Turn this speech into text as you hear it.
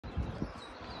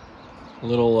A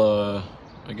little,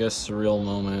 I guess, surreal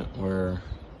moment where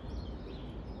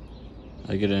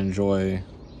I get to enjoy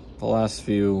the last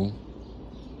few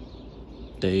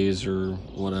days or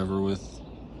whatever with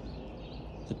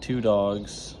the two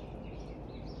dogs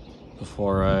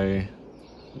before I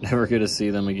never get to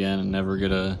see them again and never get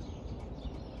to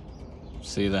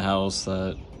see the house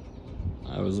that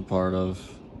I was a part of.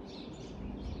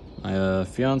 My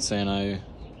fiance and I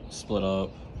split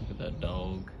up. Look at that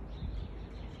dog.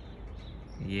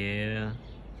 Yeah,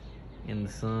 in the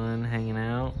sun, hanging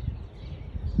out.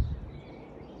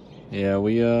 Yeah,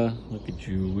 look at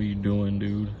you. What you doing,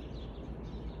 dude?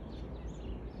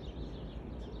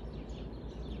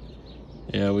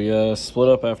 Yeah, we split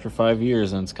up after 5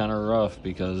 years, and it's kind of rough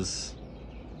because,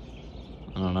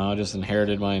 I don't know, I just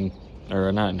inherited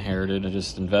or not inherited, I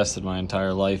just invested my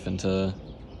entire life into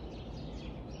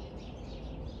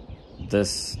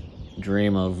this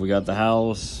dream of we got the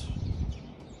house,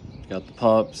 got the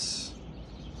pups,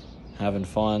 having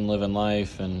fun, living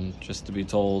life, and just to be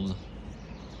told,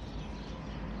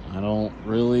 I don't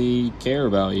really care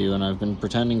about you, and I've been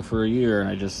pretending for a year, and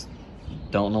I just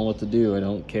don't know what to do. I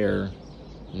don't care.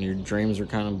 And your dreams are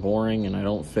kind of boring, and I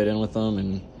don't fit in with them,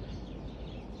 and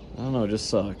I don't know, it just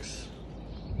sucks.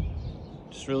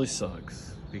 It just really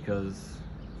sucks, because,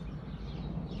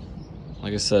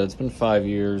 like I said, it's been 5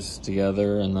 years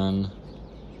together, and then,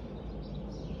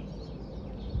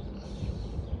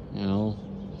 you know,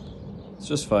 it's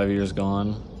just 5 years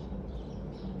gone.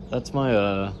 That's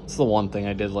it's the one thing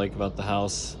I did like about the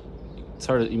house. It's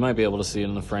hard, you might be able to see it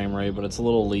in the frame rate, but it's a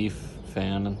little leaf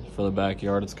fan for the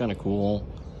backyard. It's kind of cool.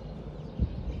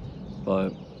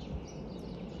 But,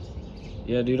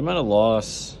 yeah, dude, I'm at a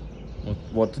loss with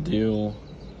what to do.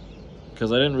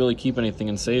 Because I didn't really keep anything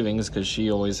in savings because she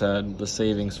always had the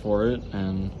savings for it.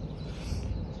 And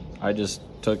I just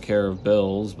took care of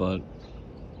bills, but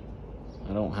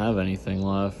I don't have anything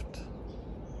left.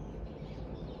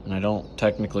 And I don't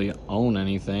technically own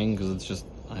anything because it's just,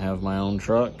 I have my own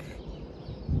truck,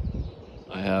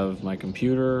 I have my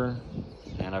computer,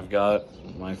 and I've got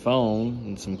my phone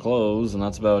and some clothes, and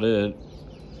that's about it.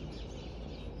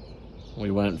 We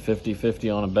went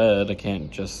 50-50 on a bed. I can't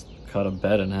just cut a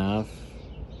bed in half.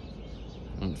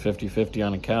 And 50-50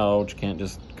 on a couch, can't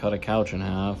just cut a couch in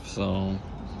half, so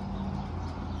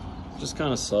it just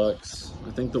kind of sucks.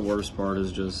 I think the worst part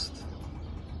is just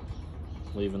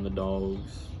leaving the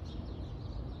dogs.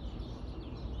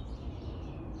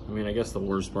 I mean, I guess the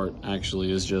worst part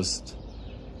actually is just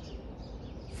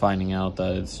finding out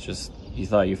that it's just, you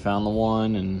thought you found the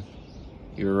one and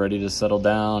you were ready to settle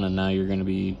down, and now you're going to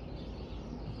be,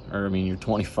 or I mean, you're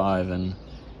 25 and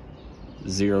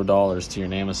 $0 to your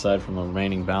name aside from the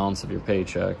remaining balance of your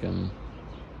paycheck, and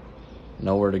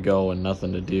nowhere to go and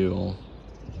nothing to do.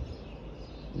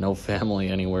 No family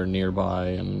anywhere nearby,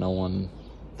 and no one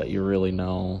that you really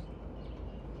know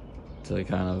to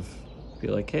kind of be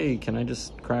like, hey, can I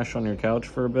just crash on your couch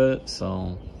for a bit?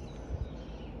 So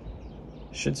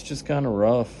shit's just kind of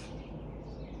rough.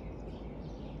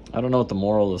 I don't know what the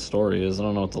moral of the story is. I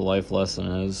don't know what the life lesson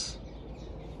is.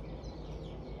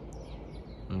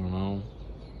 I don't know.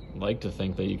 I'd like to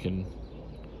think that you can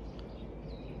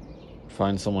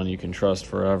find someone you can trust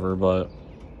forever, but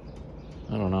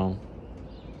I don't know.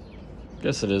 I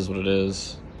guess it is what it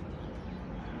is.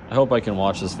 I hope I can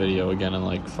watch this video again in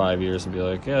like 5 years and be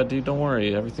like, yeah, dude, don't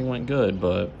worry, everything went good,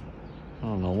 but I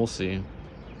don't know, we'll see.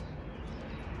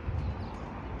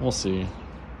 We'll see.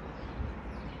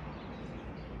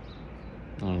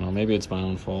 I don't know, maybe it's my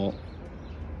own fault.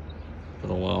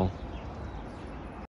 But oh well.